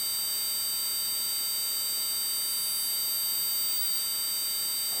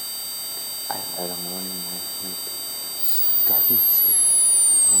I don't know anymore. Like, just darkness here.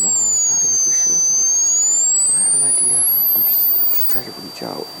 I don't know how I got here for sure, but I have an idea. I'm just trying to reach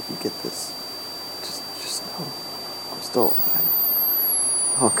out. If you get this, just know I'm still alive.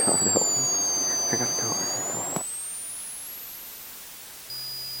 Oh God, help me. I gotta go.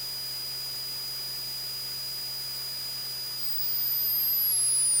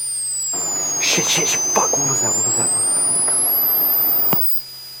 Shit, fuck, what was that? Oh my God.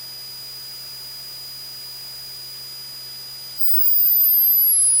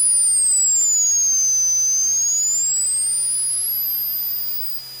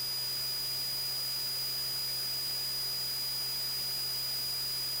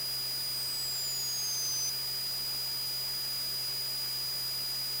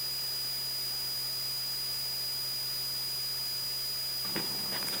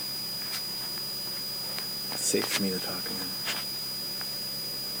 It's safe for me to talk again.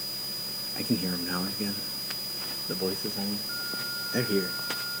 I can hear them now again. The voices, I mean. They're here.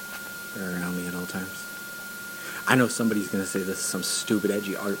 They're around me at all times. I know somebody's gonna say this is some stupid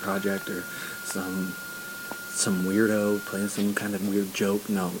edgy art project or some weirdo playing some kind of weird joke.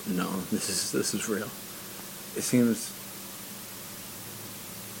 No, this is real. It seems,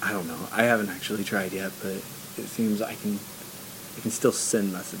 I don't know. I haven't actually tried yet, but it seems I can still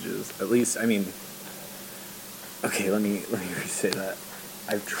send messages. At least, I mean, okay, let me say that.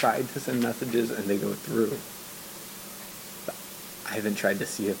 I've tried to send messages and they go through. But I haven't tried to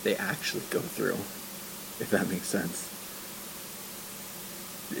see if they actually go through, if that makes sense.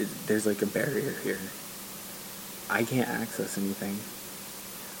 There's like a barrier here. I can't access anything.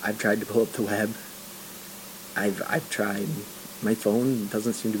 I've tried to pull up the web. I've tried. My phone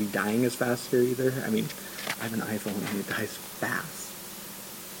doesn't seem to be dying as fast here either. I mean, I have an iPhone and it dies fast.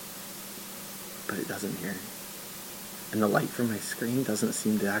 But it doesn't here. And the light from my screen doesn't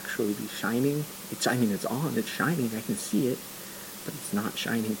seem to actually be shining. It's on, it's shining, I can see it, but it's not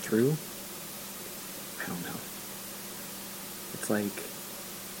shining through. I don't know. It's like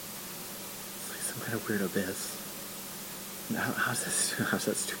some kind of weird abyss. How's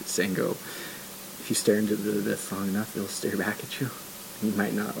that stupid saying go? If you stare into the abyss long enough, it'll stare back at you. You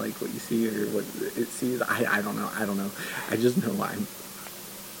might not like what you see or what it sees. I don't know. I just know I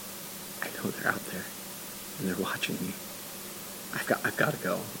know they're out there. And they're watching me. I've got to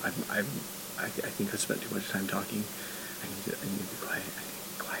go. I think I've spent too much time talking. I need to be quiet. I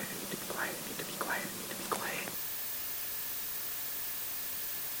need to be quiet.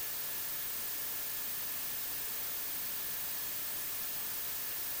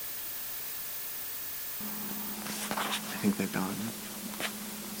 I think they're gone.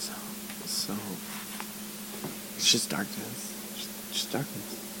 So it's just darkness. Just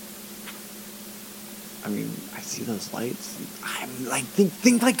darkness. I mean, I see those lights. I'm like,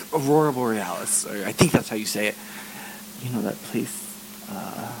 think like Aurora Borealis. Or I think that's how you say it. You know that place,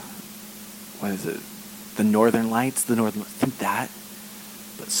 what is it? The Northern Lights? Think that,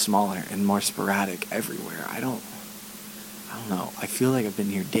 but smaller and more sporadic everywhere. I don't know. I feel like I've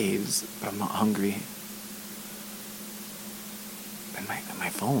been here days, but I'm not hungry. And my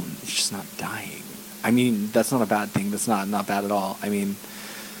phone is just not dying. I mean, that's not a bad thing. That's not bad at all. I mean,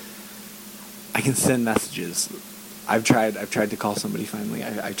 I can send messages. I've tried to call somebody finally.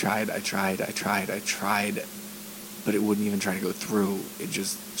 I tried, but it wouldn't even try to go through. It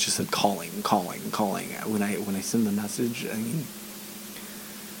just said calling. When I send the message, I mean,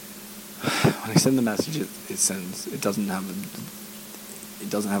 when I send the message, it sends. It doesn't have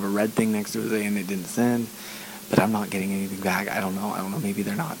a red thing next to it saying it didn't send. But I'm not getting anything back. I don't know. Maybe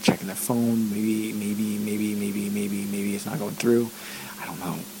they're not checking their phone. Maybe it's not going through. I don't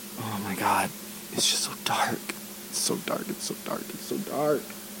know. Oh my God. It's just so dark. It's so dark.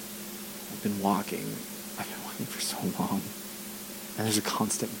 I've been walking for so long. And there's a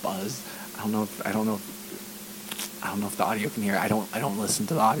constant buzz. I don't know if the audio can hear it. I don't listen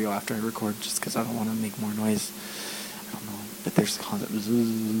to the audio after I record just because I don't want to make more noise. I don't know. But there's a constant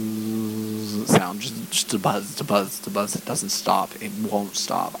sound. Just a buzz. It doesn't stop. It won't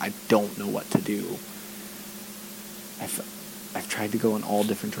stop. I don't know what to do. I've tried to go in all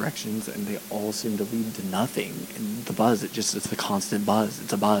different directions, and they all seem to lead to nothing. And the buzz, it's a constant buzz.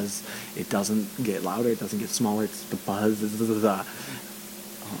 It's a buzz. It doesn't get louder. It doesn't get smaller. It's the buzz. Oh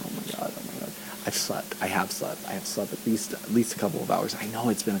my god. I have slept at least a couple of hours. I know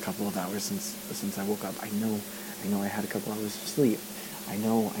it's been a couple of hours since I woke up. I know I had a couple hours of sleep. I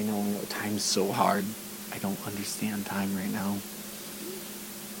know. Time's so hard. I don't understand time right now.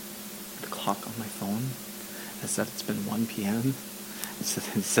 The clock on my phone, it said it's been 1 p.m. It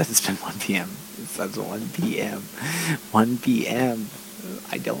says it's been 1 p.m. It says 1 p.m. 1 p.m.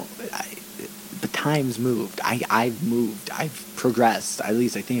 But time's moved. I've moved. I've progressed. At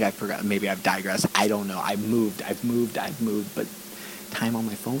least I think I've progressed. Maybe I've digressed. I don't know. I've moved. But time on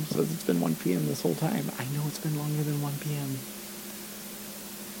my phone says it's been 1 p.m. this whole time. I know it's been longer than 1 p.m.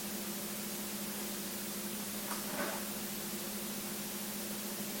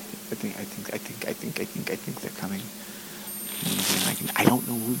 I think they're coming. I don't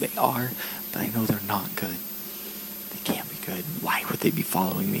know who they are, but I know they're not good. They can't be good. Why would they be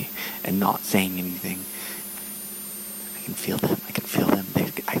following me and not saying anything? I can feel them.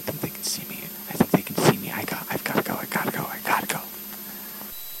 I think they can see me. I've gotta go.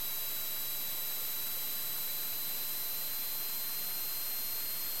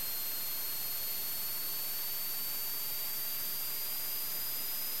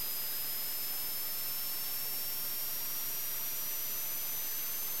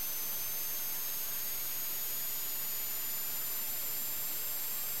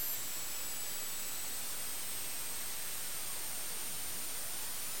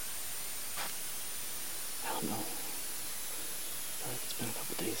 I don't know. I feel like it's been a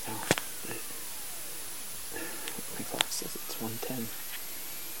couple days now. My clock says it's 1:10.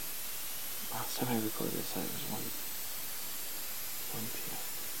 Last time I recorded this, it was 1 p.m.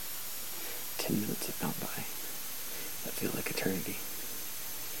 10 minutes have gone by. That feel like eternity.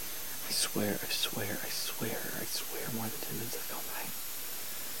 I swear more than 10 minutes have gone by.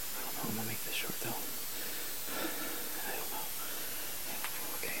 I don't know, I'm gonna make this short though. I don't know.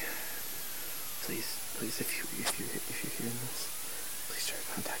 Okay. Please, if you're hearing this, please try to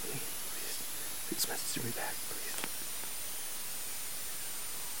contact me. Please message me back, please.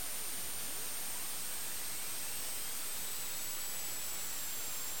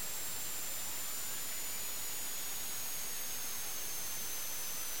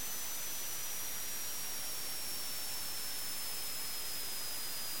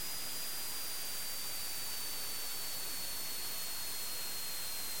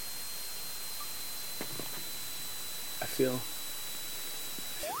 I feel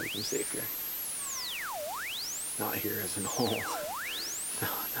like I'm safe here. Not here as in whole. No.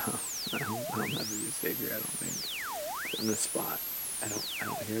 I'll never be safe here, I don't think. In this spot, I don't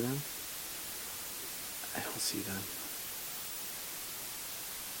hear them. I don't see them.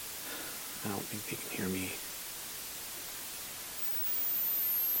 I don't think they can hear me.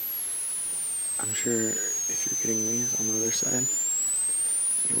 I'm sure if you're getting these on the other side,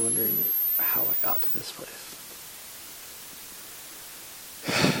 you're wondering how I got to this place.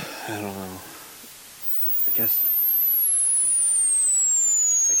 I don't know. I guess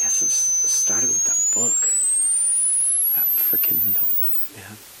it started with that book. That freaking notebook,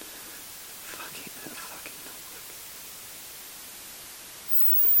 man. That fucking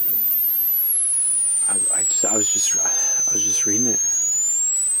notebook. I was just reading it.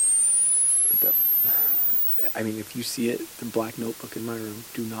 I mean, if you see it, the black notebook in my room,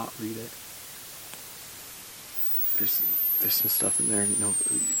 do not read it. There's some stuff in there. No,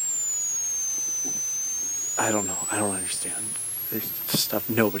 I don't know. I don't understand. There's stuff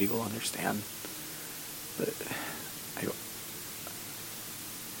nobody will understand. But I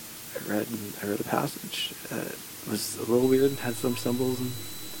read a passage. It was a little weird. Had some symbols of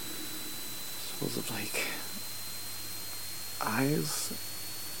like eyes.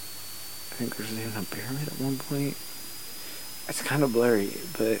 I think there's even a pyramid at one point. It's kind of blurry,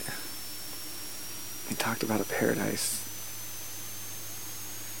 but they talked about a paradise,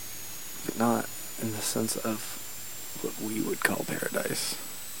 but not in the sense of what we would call paradise.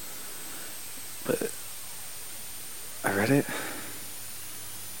 But I read it,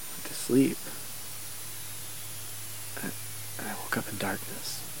 went to sleep, and I woke up in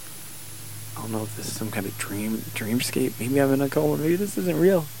darkness. I don't know if this is some kind of dreamscape. Maybe I'm in a coma. Maybe this isn't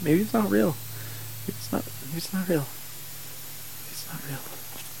real. Maybe it's not real. Maybe it's not real. It's not real. It's not real.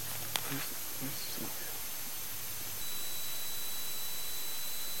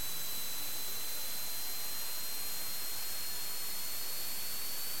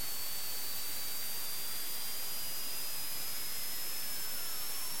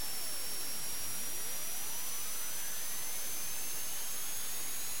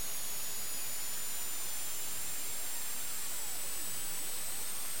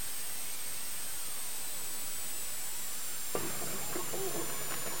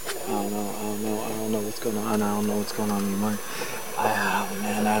 I don't know what's going on anymore.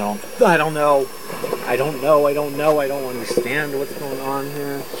 Man, I don't know. I don't understand what's going on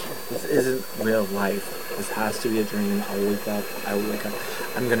here. This isn't real life. This has to be a dream. I will wake up.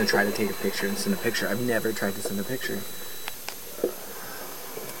 I'm gonna try to take a picture and send a picture. I've never tried to send a picture.